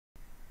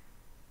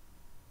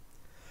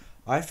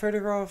I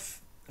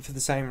photograph for the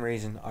same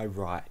reason I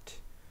write.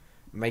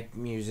 Make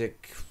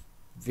music,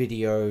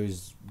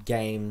 videos,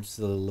 games,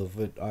 the little of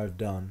it I've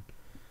done.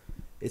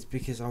 It's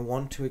because I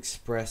want to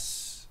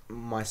express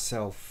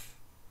myself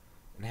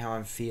and how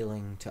I'm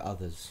feeling to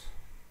others.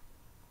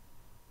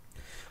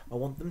 I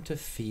want them to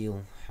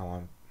feel how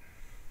I'm.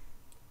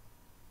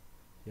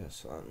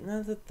 Yes,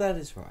 no, that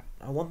is right.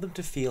 I want them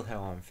to feel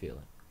how I'm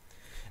feeling.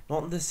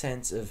 Not in the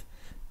sense of,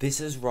 this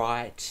is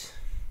right,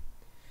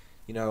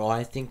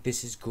 I think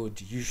this is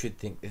good, you should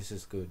think this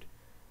is good.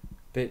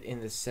 But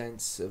in the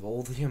sense of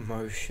all the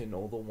emotion,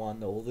 all the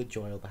wonder, all the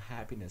joy, all the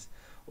happiness,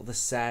 all the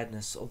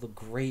sadness, all the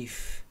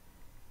grief,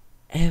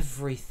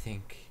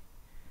 everything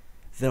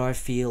that I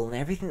feel and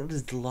everything that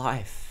is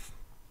life.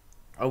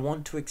 I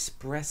want to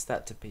express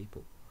that to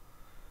people.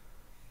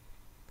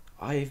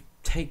 I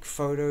take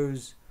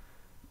photos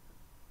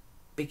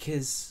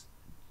because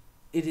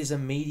it is a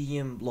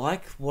medium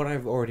like what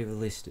I've already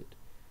listed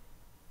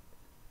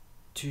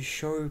to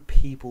show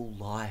people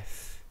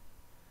life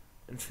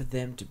and for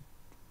them to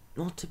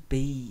not to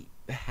be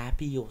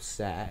happy or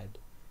sad,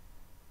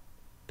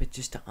 but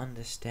just to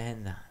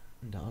understand that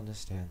and to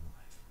understand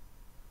life.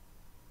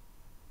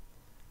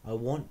 I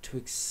want to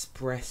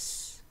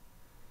express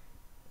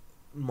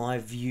my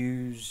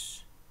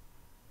views,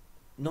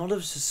 not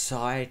of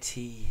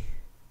society,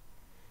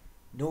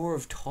 nor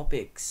of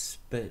topics,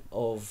 but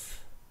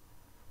of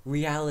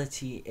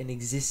reality and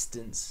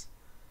existence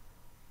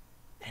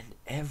and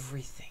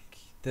everything.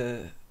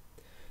 The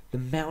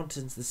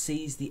mountains, the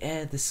seas, the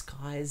air, the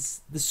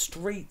skies, the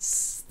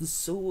streets, the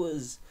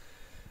sewers,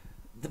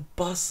 the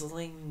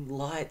bustling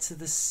lights of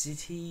the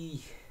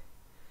city,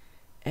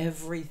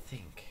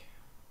 everything.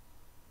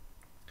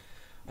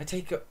 I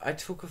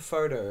took a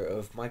photo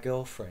of my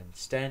girlfriend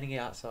standing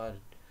outside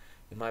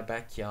in my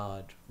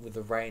backyard with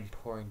the rain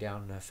pouring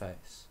down on her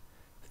face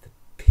with the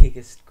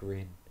biggest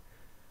grin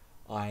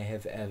I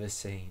have ever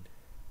seen.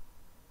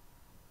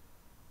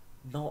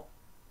 Not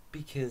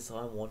because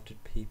I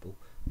wanted people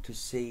to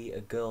see a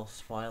girl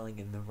smiling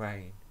in the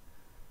rain,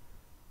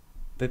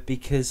 but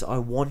because I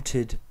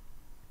wanted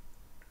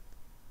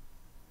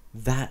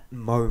that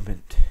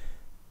moment.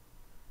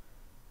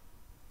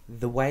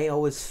 The way I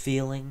was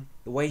feeling,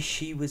 the way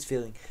she was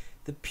feeling,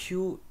 the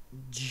pure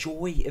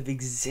joy of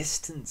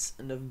existence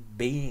and of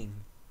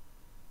being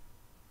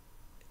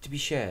to be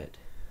shared.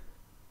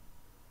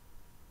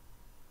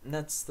 And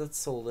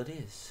that's all it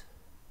is.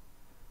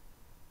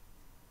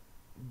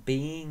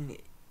 Being,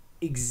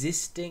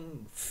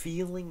 existing,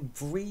 feeling,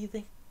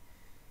 breathing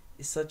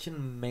is such an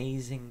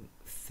amazing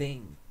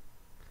thing.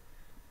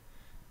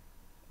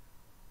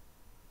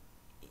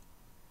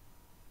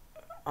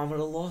 I'm at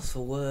a loss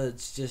for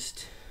words,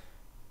 just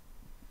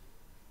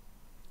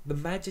the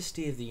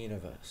majesty of the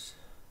universe.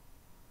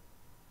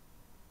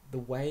 The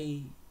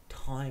way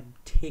time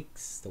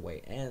ticks, the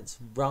way ants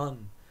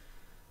run,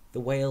 the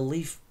way a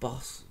leaf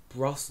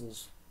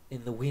rustles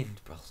in the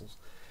wind, Brussels.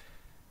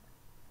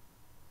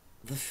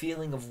 The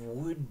feeling of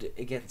wood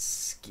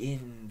against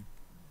skin,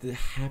 the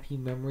happy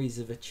memories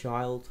of a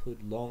childhood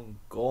long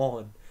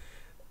gone,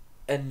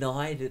 a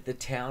night at the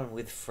town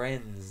with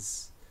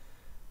friends.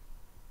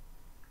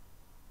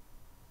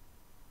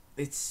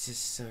 It's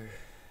just so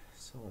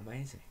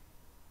amazing.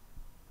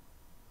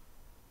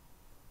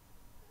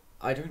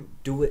 I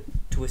don't do it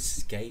to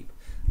escape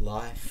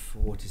life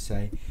or to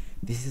say,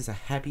 this is a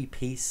happy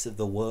piece of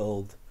the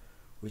world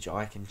which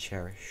I can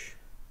cherish.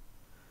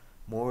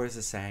 More as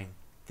a saying,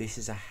 this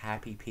is a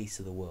happy piece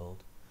of the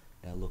world,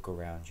 now look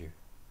around you.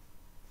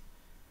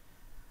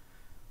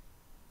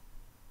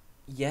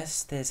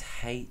 Yes, there's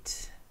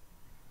hate,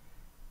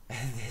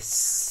 and there's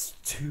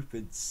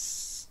stupid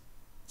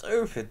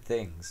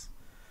things.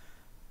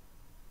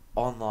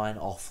 Online,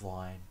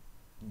 offline,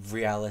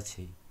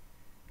 reality.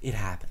 It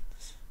happens.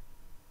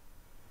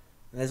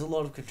 There's a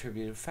lot of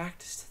contributing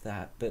factors to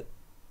that, but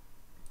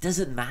does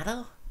it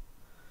matter?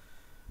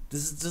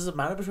 Does it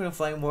matter between a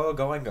flame world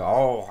going,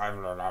 oh,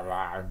 blah, blah,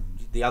 blah,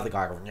 the other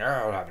guy going,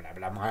 yeah, blah, blah,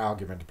 blah, my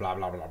argument, blah,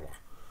 blah, blah, blah.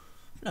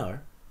 No.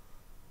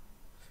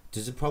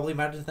 Does it probably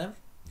matter to them?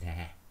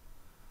 Nah.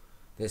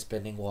 They're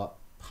spending,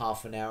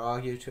 half an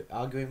hour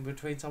arguing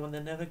between someone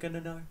they're never going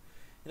to know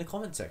in a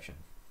comment section.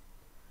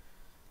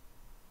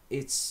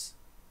 It's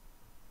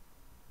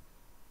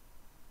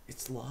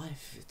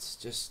life. It's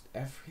just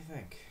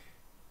everything.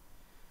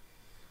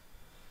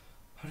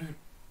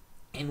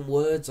 In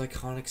words, I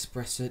can't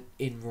express it.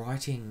 In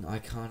writing, I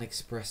can't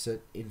express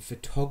it. In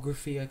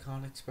photography, I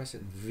can't express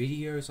it. In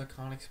videos, I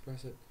can't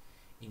express it.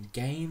 In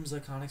games, I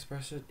can't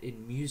express it.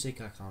 In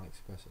music, I can't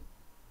express it.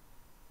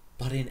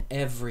 But in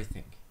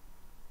everything,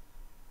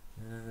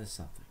 there's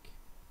something.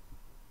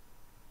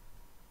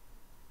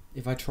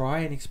 If I try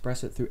and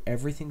express it through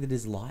everything that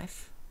is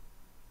life,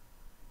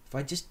 if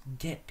I just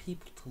get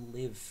people to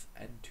live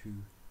and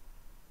to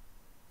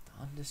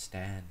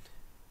understand,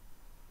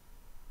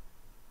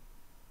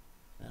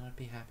 then I'd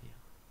be happier.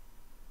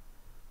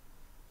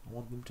 I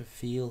want them to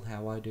feel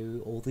how I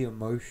do, all the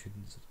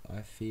emotions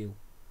I feel.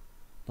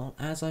 Not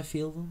as I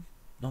feel them,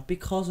 not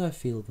because I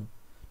feel them,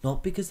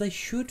 not because they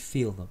should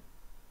feel them,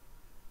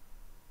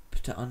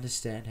 to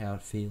understand how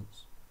it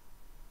feels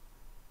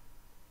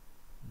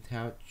and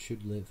how it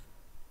should live,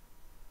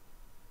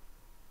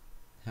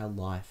 how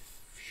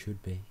life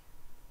should be.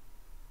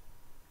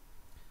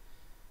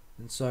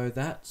 And so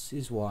that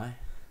is why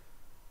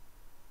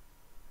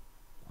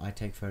I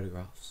take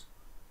photographs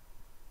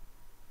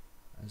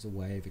as a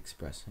way of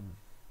expressing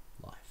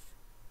life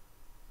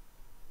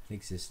and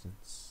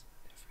existence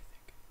and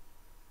everything.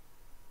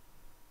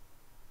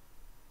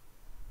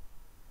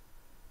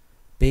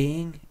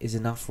 Being is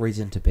enough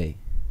reason to be,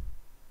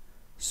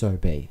 so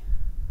be.